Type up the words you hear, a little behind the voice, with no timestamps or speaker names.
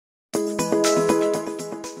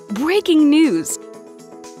breaking news!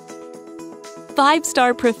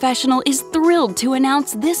 5-Star Professional is thrilled to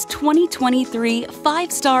announce this 2023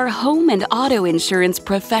 5-Star Home and Auto Insurance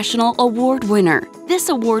Professional Award winner. This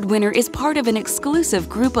award winner is part of an exclusive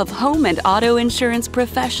group of home and auto insurance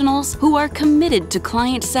professionals who are committed to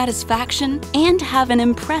client satisfaction and have an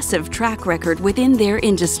impressive track record within their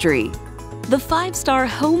industry. The 5-Star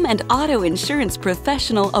Home and Auto Insurance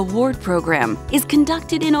Professional Award Program is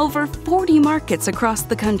conducted in over 40 markets across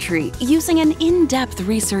the country using an in-depth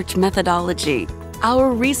research methodology.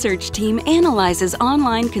 Our research team analyzes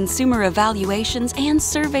online consumer evaluations and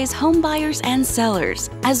surveys home buyers and sellers,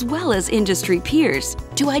 as well as industry peers,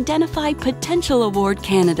 to identify potential award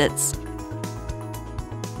candidates.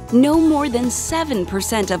 No more than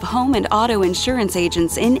 7% of home and auto insurance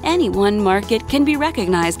agents in any one market can be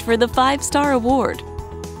recognized for the 5-Star Award.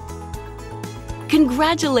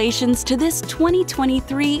 Congratulations to this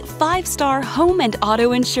 2023 5-Star Home and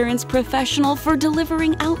Auto Insurance Professional for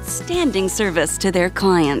delivering outstanding service to their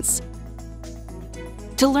clients.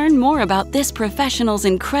 To learn more about this professional's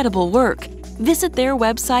incredible work, visit their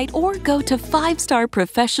website or go to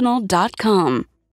 5starprofessional.com.